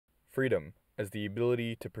Freedom, as the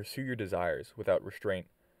ability to pursue your desires without restraint,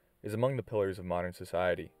 is among the pillars of modern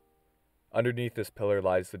society. Underneath this pillar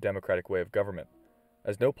lies the democratic way of government,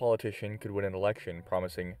 as no politician could win an election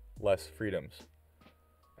promising less freedoms.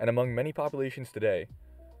 And among many populations today,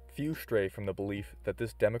 few stray from the belief that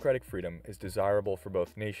this democratic freedom is desirable for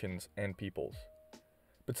both nations and peoples.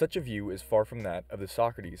 But such a view is far from that of the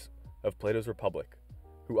Socrates of Plato's Republic,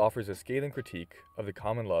 who offers a scathing critique of the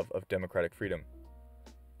common love of democratic freedom.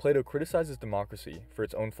 Plato criticizes democracy for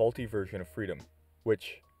its own faulty version of freedom,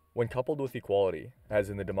 which, when coupled with equality, as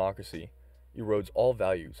in the democracy, erodes all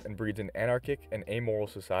values and breeds an anarchic and amoral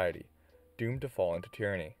society, doomed to fall into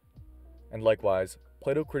tyranny. And likewise,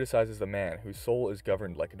 Plato criticizes the man whose soul is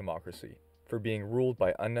governed like a democracy, for being ruled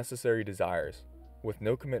by unnecessary desires, with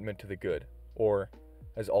no commitment to the good, or,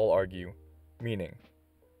 as all argue, meaning.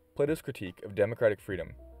 Plato's critique of democratic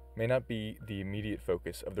freedom may not be the immediate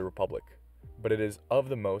focus of the Republic, but it is of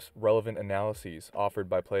the most relevant analyses offered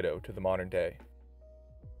by Plato to the modern day.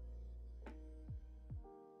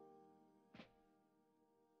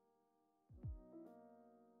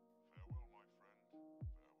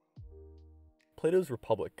 Plato's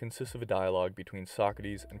Republic consists of a dialogue between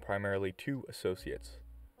Socrates and primarily two associates,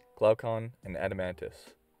 Glaucon and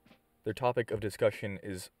Adeimantus. Their topic of discussion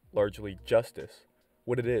is largely justice,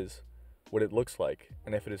 what it is, what it looks like,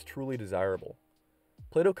 and if it is truly desirable.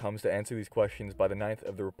 Plato comes to answer these questions by the ninth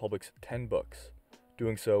of the Republic's 10 books,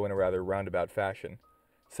 doing so in a rather roundabout fashion,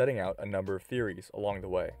 setting out a number of theories along the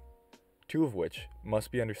way, two of which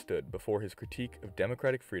must be understood before his critique of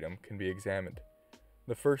democratic freedom can be examined.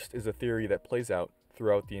 The first is a theory that plays out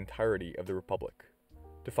throughout the entirety of the Republic.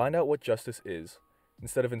 To find out what justice is,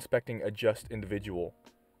 instead of inspecting a just individual,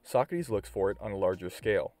 Socrates looks for it on a larger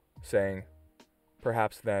scale, saying,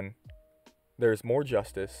 perhaps then, there is more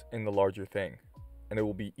justice in the larger thing, and it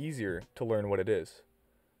will be easier to learn what it is.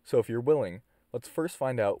 So if you're willing, let's first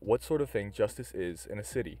find out what sort of thing justice is in a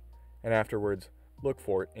city, and afterwards look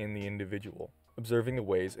for it in the individual, observing the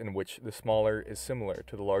ways in which the smaller is similar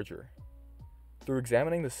to the larger. Through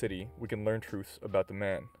examining the city, we can learn truths about the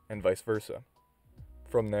man, and vice versa.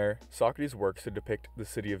 From there, Socrates works to depict the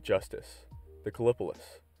city of justice, the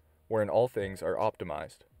kallipolis, wherein all things are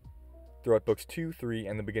optimized. Throughout books 2, 3,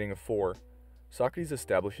 and the beginning of 4, Socrates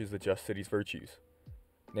establishes the just city's virtues,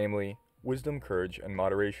 namely, wisdom, courage, and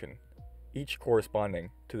moderation, each corresponding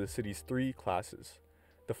to the city's three classes: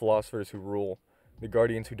 the philosophers who rule, the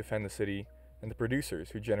guardians who defend the city, and the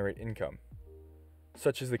producers who generate income.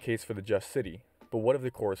 Such is the case for the just city, but what of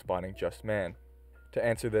the corresponding just man? To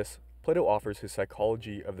answer this, Plato offers his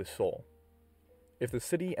psychology of the soul. If the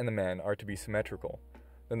city and the man are to be symmetrical,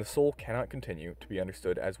 then the soul cannot continue to be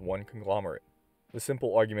understood as one conglomerate. The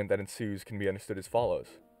simple argument that ensues can be understood as follows.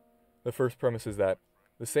 The first premise is that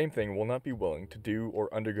the same thing will not be willing to do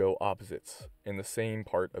or undergo opposites in the same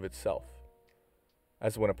part of itself.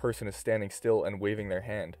 As when a person is standing still and waving their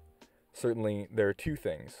hand, certainly there are two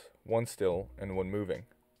things, one still and one moving.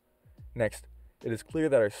 Next, it is clear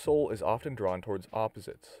that our soul is often drawn towards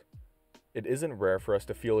opposites. It isn't rare for us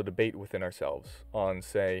to feel a debate within ourselves on,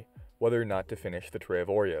 say, whether or not to finish the tray of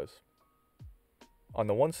Oreos. On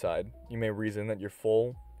the one side, you may reason that you're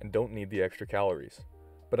full and don't need the extra calories,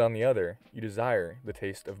 but on the other, you desire the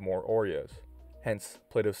taste of more Oreos. Hence,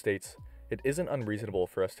 Plato states, it isn't unreasonable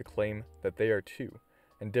for us to claim that they are two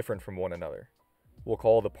and different from one another. We'll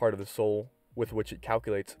call the part of the soul with which it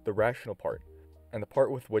calculates the rational part, and the part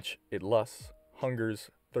with which it lusts, hungers,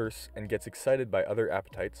 thirsts, and gets excited by other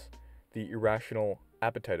appetites, the irrational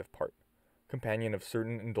appetitive part, companion of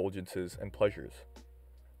certain indulgences and pleasures.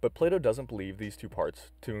 But Plato doesn't believe these two parts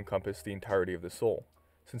to encompass the entirety of the soul,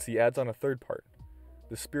 since he adds on a third part,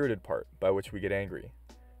 the spirited part by which we get angry.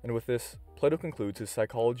 And with this, Plato concludes his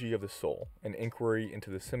psychology of the soul, an inquiry into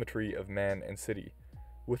the symmetry of man and city,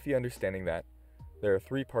 with the understanding that there are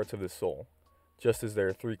three parts of the soul, just as there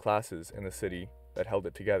are three classes in the city that held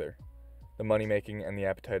it together: the money-making and the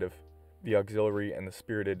appetitive, the auxiliary and the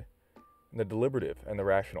spirited, and the deliberative and the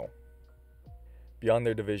rational. Beyond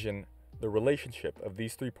their division, the relationship of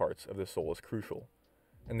these three parts of the soul is crucial.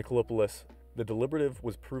 In the kallipolis, the deliberative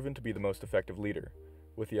was proven to be the most effective leader,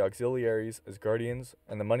 with the auxiliaries as guardians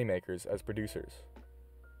and the moneymakers as producers.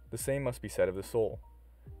 The same must be said of the soul.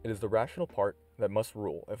 It is the rational part that must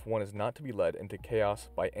rule if one is not to be led into chaos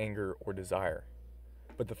by anger or desire.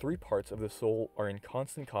 But the three parts of the soul are in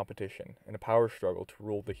constant competition in a power struggle to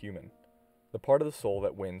rule the human. The part of the soul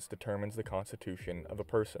that wins determines the constitution of a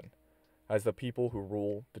person, as the people who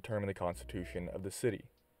rule determine the constitution of the city.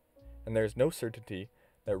 And there is no certainty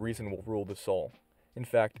that reason will rule the soul. In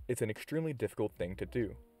fact, it's an extremely difficult thing to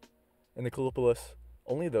do. In the kallipolis,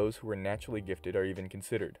 only those who are naturally gifted are even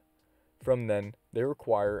considered, From then, they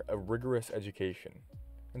require a rigorous education,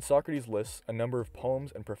 and Socrates lists a number of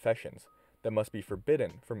poems and professions that must be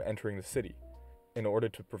forbidden from entering the city in order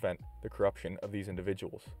to prevent the corruption of these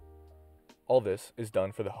individuals. All this is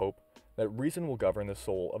done for the hope that reason will govern the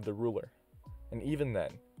soul of the ruler, and even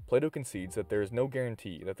then, Plato concedes that there is no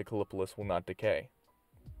guarantee that the kallipolis will not decay.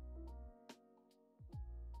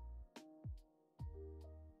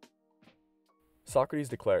 Socrates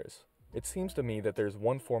declares, "It seems to me that there is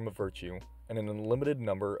one form of virtue and an unlimited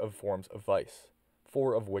number of forms of vice,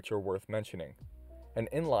 4 of which are worth mentioning. And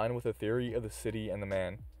in line with the theory of the city and the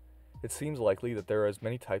man, it seems likely that there are as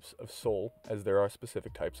many types of soul as there are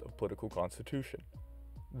specific types of political constitution."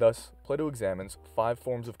 Thus, Plato examines 5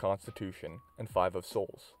 forms of constitution and 5 of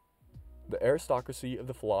souls. The aristocracy of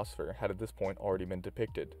the philosopher had at this point already been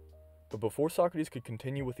depicted, but before Socrates could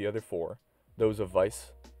continue with the other 4, those of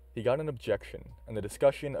vice, he got an objection, and the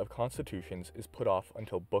discussion of constitutions is put off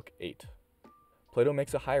until Book 8. Plato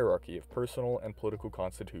makes a hierarchy of personal and political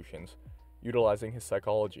constitutions, utilizing his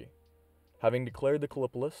psychology. Having declared the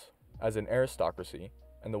kallipolis as an aristocracy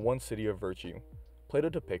and the one city of virtue, Plato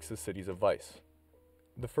depicts the cities of vice.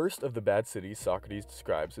 The first of the bad cities Socrates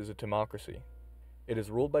describes is a democracy. It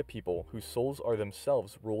is ruled by people whose souls are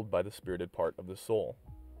themselves ruled by the spirited part of the soul,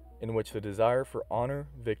 in which the desire for honor,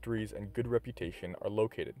 victories, and good reputation are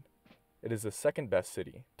located. It is the second best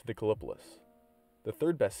city to the kallipolis. The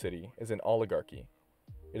third best city is an oligarchy.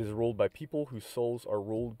 It is ruled by people whose souls are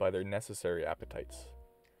ruled by their necessary appetites.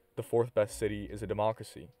 The fourth best city is a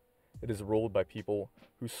democracy. It is ruled by people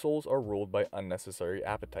whose souls are ruled by unnecessary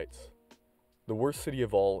appetites. The worst city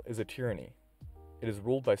of all is a tyranny. It is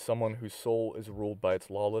ruled by someone whose soul is ruled by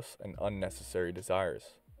its lawless and unnecessary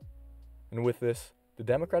desires. And with this, the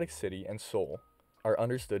democratic city and soul are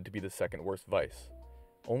understood to be the second worst vice,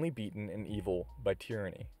 only beaten in evil by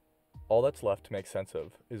tyranny. All that's left to make sense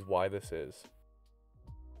of is why this is.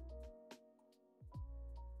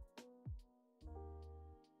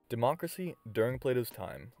 Democracy during Plato's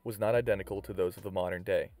time was not identical to those of the modern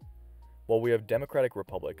day. While we have democratic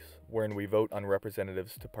republics, wherein we vote on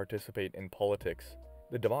representatives to participate in politics,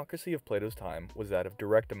 the democracy of Plato's time was that of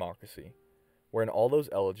direct democracy, wherein all those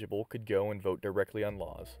eligible could go and vote directly on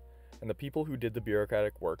laws, and the people who did the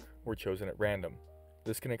bureaucratic work were chosen at random.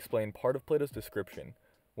 This can explain part of Plato's description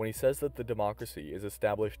when he says that the democracy is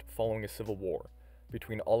established following a civil war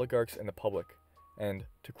between oligarchs and the public, and,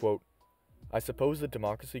 to quote, "I suppose that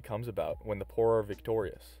democracy comes about when the poor are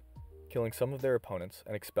victorious, killing some of their opponents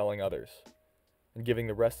and expelling others, and giving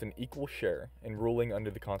the rest an equal share in ruling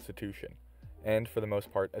under the constitution, and, for the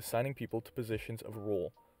most part, assigning people to positions of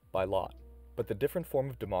rule by lot." But the different form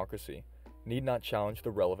of democracy need not challenge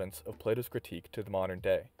the relevance of Plato's critique to the modern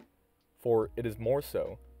day, for it is more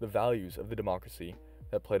so the values of the democracy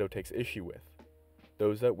that Plato takes issue with,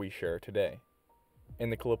 those that we share today. In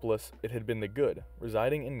the kallipolis, it had been the good,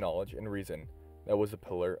 residing in knowledge and reason, that was the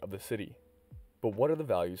pillar of the city. But what are the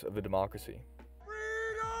values of the democracy?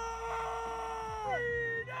 Freedom!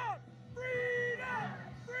 Freedom! Freedom!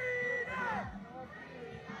 Freedom!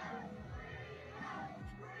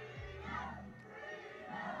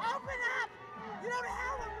 Open up! You don't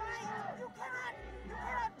have a right! You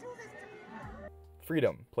cannot do this to me!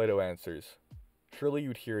 Freedom, Plato answers. Surely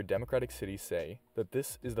you'd hear a democratic city say that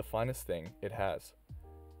this is the finest thing it has,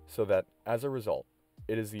 so that, as a result,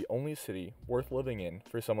 it is the only city worth living in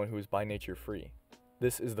for someone who is by nature free.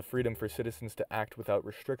 This is the freedom for citizens to act without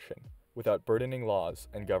restriction, without burdening laws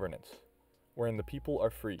and governance, wherein the people are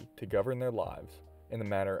free to govern their lives in the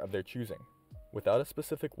manner of their choosing, without a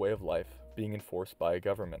specific way of life being enforced by a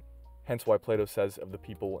government. Hence why Plato says of the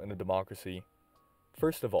people in a democracy,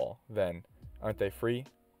 "First of all, then, aren't they free?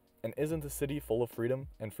 And isn't the city full of freedom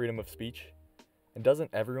and freedom of speech? And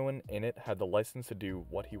doesn't everyone in it have the license to do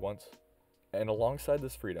what he wants?" And alongside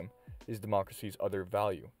this freedom is democracy's other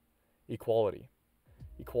value, equality.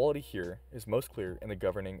 Equality here is most clear in the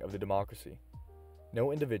governing of the democracy.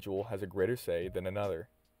 No individual has a greater say than another.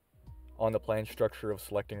 On the planned structure of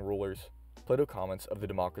selecting rulers, Plato comments of the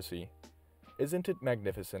democracy, "Isn't it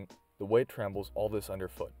magnificent the way it trambles all this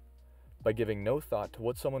underfoot, by giving no thought to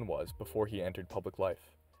what someone was before he entered public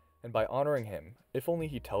life, and by honoring him if only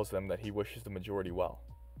he tells them that he wishes the majority well."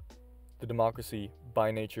 The democracy,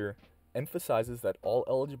 by nature, emphasizes that all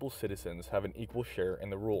eligible citizens have an equal share in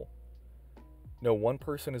the rule. No one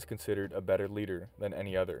person is considered a better leader than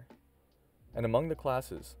any other. And among the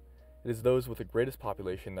classes, it is those with the greatest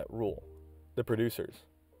population that rule, the producers.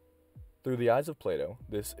 Through the eyes of Plato,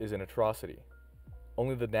 this is an atrocity.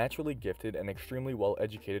 Only the naturally gifted and extremely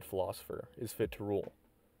well-educated philosopher is fit to rule,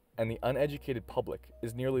 and the uneducated public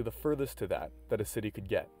is nearly the furthest to that a city could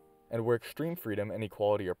get. And where extreme freedom and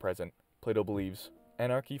equality are present, Plato believes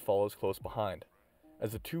anarchy follows close behind,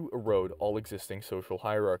 as the two erode all existing social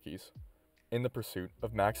hierarchies in the pursuit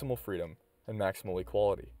of maximal freedom and maximal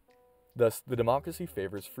equality. Thus, the democracy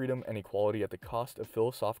favors freedom and equality at the cost of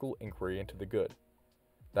philosophical inquiry into the good,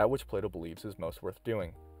 that which Plato believes is most worth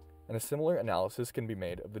doing, and a similar analysis can be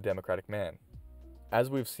made of the democratic man. As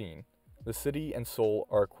we've seen, the city and soul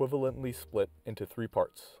are equivalently split into three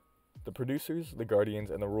parts: the producers, the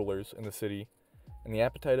guardians, and the rulers in the city, and the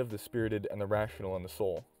appetite of the spirited and the rational in the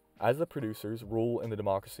soul. As the producers rule in the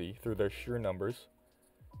democracy through their sheer numbers,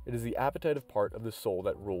 it is the appetitive part of the soul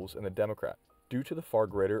that rules in the democrat, due to the far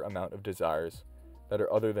greater amount of desires that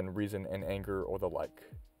are other than reason and anger or the like.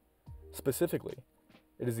 Specifically,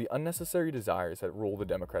 it is the unnecessary desires that rule the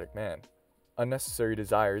democratic man, unnecessary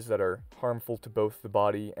desires that are harmful to both the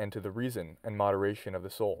body and to the reason and moderation of the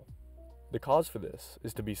soul. The cause for this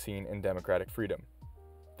is to be seen in democratic freedom.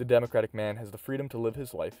 The democratic man has the freedom to live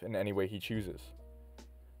his life in any way he chooses.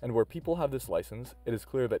 And where people have this license, it is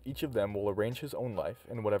clear that each of them will arrange his own life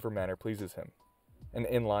in whatever manner pleases him. And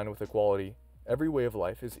in line with equality, every way of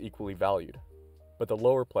life is equally valued. But the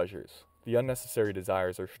lower pleasures, the unnecessary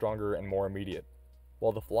desires, are stronger and more immediate.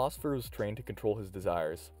 While the philosopher is trained to control his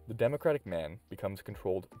desires, the democratic man becomes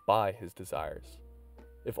controlled by his desires.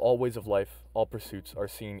 If all ways of life, all pursuits are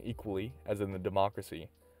seen equally, as in the democracy,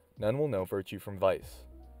 none will know virtue from vice.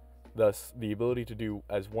 Thus, the ability to do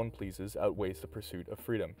as one pleases outweighs the pursuit of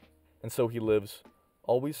freedom, and so he lives,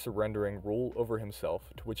 always surrendering rule over himself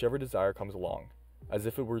to whichever desire comes along, as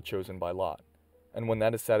if it were chosen by lot. And when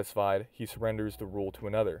that is satisfied, he surrenders the rule to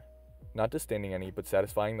another, not disdaining any but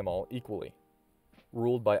satisfying them all equally.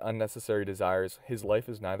 Ruled by unnecessary desires, his life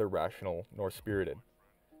is neither rational nor spirited,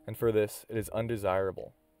 and for this it is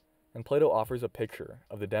undesirable. And Plato offers a picture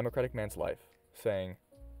of the democratic man's life, saying,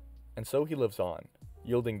 "And so he lives on,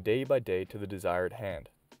 yielding day by day to the desired hand.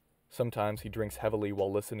 Sometimes he drinks heavily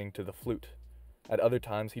while listening to the flute. At other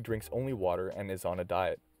times he drinks only water and is on a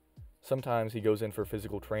diet. Sometimes he goes in for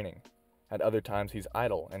physical training. At other times he's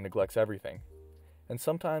idle and neglects everything. And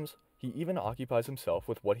sometimes he even occupies himself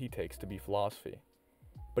with what he takes to be philosophy.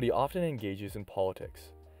 But he often engages in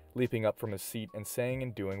politics, leaping up from his seat and saying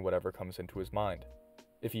and doing whatever comes into his mind.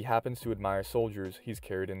 If he happens to admire soldiers, he's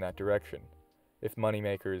carried in that direction. If money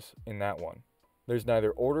makers, in that one. There's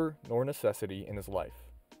neither order nor necessity in his life,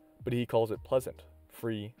 but he calls it pleasant,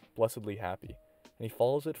 free, blessedly happy, and he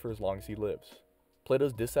follows it for as long as he lives."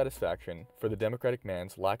 Plato's dissatisfaction for the democratic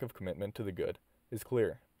man's lack of commitment to the good is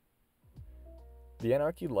clear. The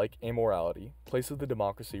anarchy-like amorality places the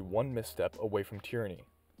democracy one misstep away from tyranny,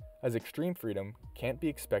 as extreme freedom can't be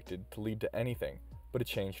expected to lead to anything but a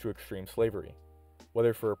change to extreme slavery,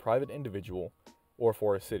 whether for a private individual or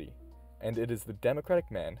for a city, and it is the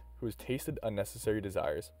democratic man who has tasted unnecessary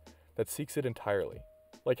desires that seeks it entirely,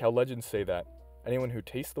 like how legends say that anyone who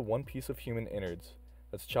tastes the one piece of human innards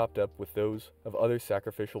that's chopped up with those of other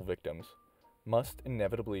sacrificial victims must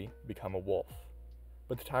inevitably become a wolf.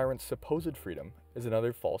 But the tyrant's supposed freedom is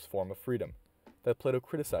another false form of freedom that Plato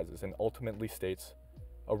criticizes and ultimately states,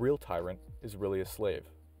 a real tyrant is really a slave.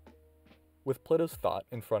 With Plato's thought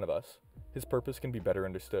in front of us, his purpose can be better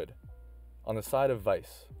understood. On the side of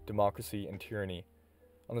vice, democracy, and tyranny,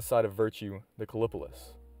 on the side of virtue, the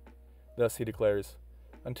kallipolis. Thus he declares,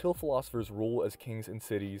 "Until philosophers rule as kings in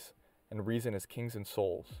cities, and reason as kings in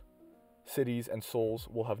souls, cities and souls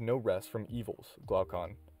will have no rest from evils,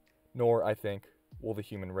 Glaucon, nor, I think, will the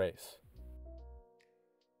human race."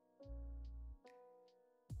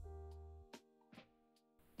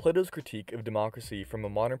 Plato's critique of democracy from a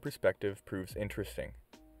modern perspective proves interesting.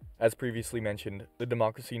 As previously mentioned, the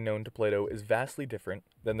democracy known to Plato is vastly different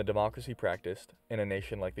than the democracy practiced in a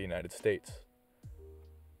nation like the United States.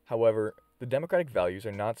 However, the democratic values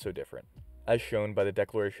are not so different, as shown by the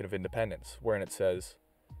Declaration of Independence, wherein it says,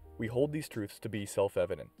 "We hold these truths to be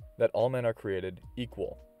self-evident, that all men are created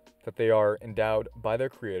equal, that they are endowed by their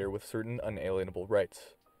Creator with certain unalienable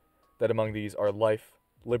rights, that among these are life,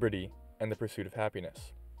 liberty, and the pursuit of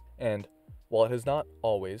happiness. And, while it has not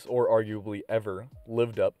always, or arguably ever,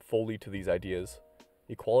 lived up fully to these ideas,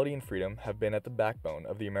 equality and freedom have been at the backbone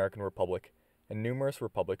of the American Republic and numerous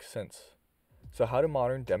republics since. So how do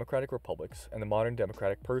modern democratic republics and the modern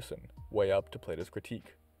democratic person weigh up to Plato's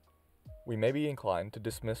critique? We may be inclined to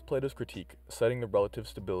dismiss Plato's critique, citing the relative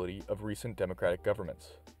stability of recent democratic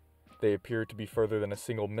governments. They appear to be further than a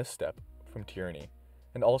single misstep from tyranny,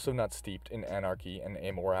 and also not steeped in anarchy and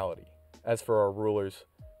amorality. As for our rulers,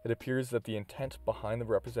 it appears that the intent behind the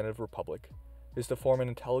representative republic is to form an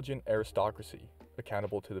intelligent aristocracy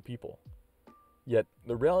accountable to the people. Yet,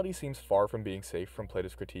 the reality seems far from being safe from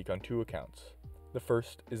Plato's critique on two accounts. The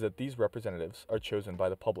first is that these representatives are chosen by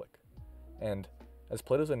the public, and, as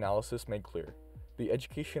Plato's analysis made clear, the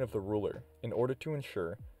education of the ruler, in order to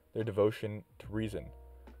ensure their devotion to reason,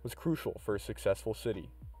 was crucial for a successful city.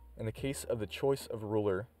 In the case of the choice of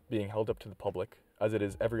ruler being held up to the public, as it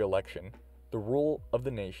is every election, the rule of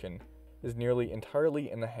the nation is nearly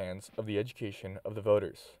entirely in the hands of the education of the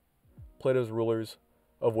voters. Plato's rulers,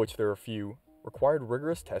 of which there are few, required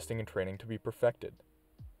rigorous testing and training to be perfected.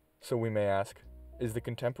 So we may ask, is the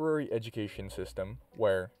contemporary education system,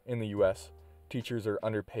 where, in the US, teachers are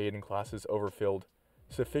underpaid and classes overfilled,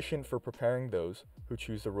 sufficient for preparing those who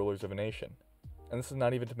choose the rulers of a nation? And this is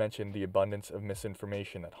not even to mention the abundance of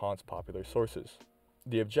misinformation that haunts popular sources.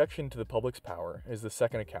 The objection to the public's power is the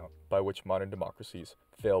second account by which modern democracies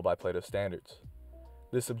fail by Plato's standards.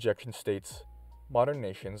 This objection states, modern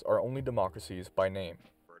nations are only democracies by name.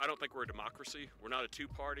 I don't think we're a democracy. We're not a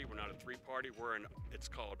two-party. We're not a three-party. It's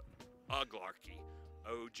called oligarchy.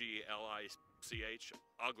 O-G-L-I-C-H,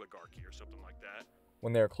 oligarchy or something like that.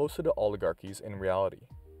 When they are closer to oligarchies in reality,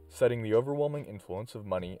 citing the overwhelming influence of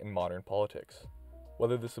money in modern politics.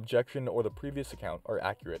 Whether this objection or the previous account are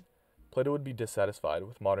accurate, Plato would be dissatisfied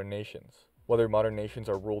with modern nations. Whether modern nations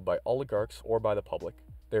are ruled by oligarchs or by the public,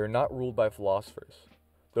 they are not ruled by philosophers,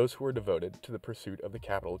 those who are devoted to the pursuit of the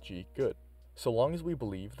capital G good. So long as we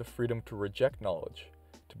believe the freedom to reject knowledge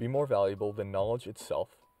to be more valuable than knowledge itself,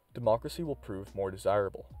 democracy will prove more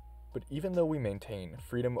desirable. But even though we maintain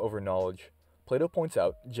freedom over knowledge, Plato points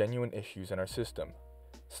out genuine issues in our system,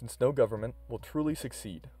 since no government will truly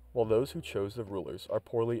succeed while those who chose the rulers are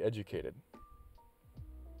poorly educated.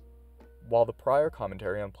 While the prior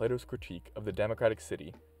commentary on Plato's critique of the democratic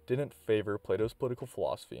city didn't favor Plato's political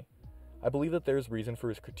philosophy, I believe that there is reason for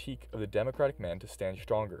his critique of the democratic man to stand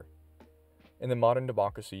stronger. In the modern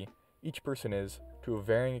democracy, each person is, to a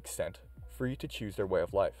varying extent, free to choose their way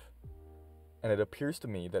of life. And it appears to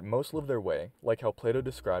me that most live their way like how Plato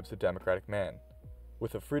describes the democratic man,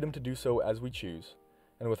 with the freedom to do so as we choose,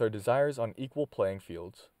 and with our desires on equal playing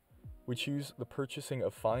fields. We choose the purchasing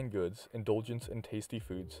of fine goods, indulgence in tasty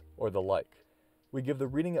foods, or the like. We give the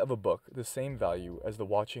reading of a book the same value as the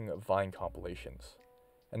watching of Vine compilations,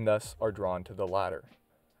 and thus are drawn to the latter.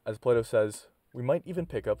 As Plato says, we might even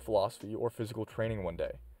pick up philosophy or physical training one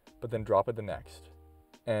day, but then drop it the next.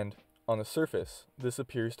 And, on the surface, this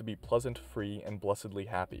appears to be pleasant, free, and blessedly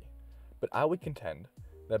happy. But I would contend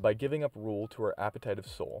that by giving up rule to our appetite of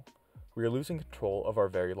soul, we are losing control of our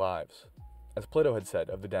very lives. As Plato had said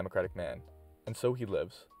of the democratic man, and so he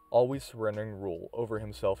lives, always surrendering rule over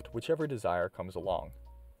himself to whichever desire comes along.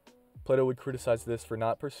 Plato would criticize this for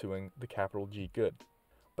not pursuing the capital G good,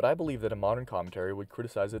 but I believe that a modern commentary would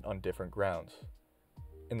criticize it on different grounds.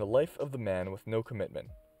 In the life of the man with no commitment,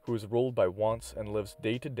 who is ruled by wants and lives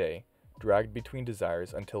day to day, dragged between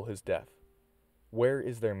desires until his death, where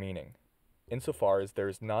is their meaning? Insofar as there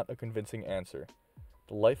is not a convincing answer,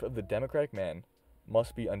 the life of the democratic man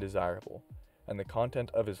must be undesirable, and the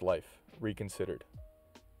content of his life reconsidered.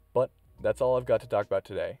 But that's all I've got to talk about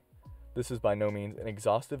today. This is by no means an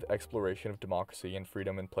exhaustive exploration of democracy and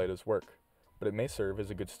freedom in Plato's work, but it may serve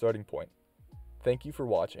as a good starting point. Thank you for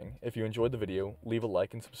watching. If you enjoyed the video, leave a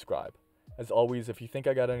like and subscribe. As always, if you think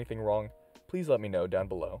I got anything wrong, please let me know down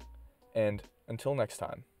below. And until next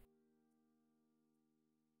time.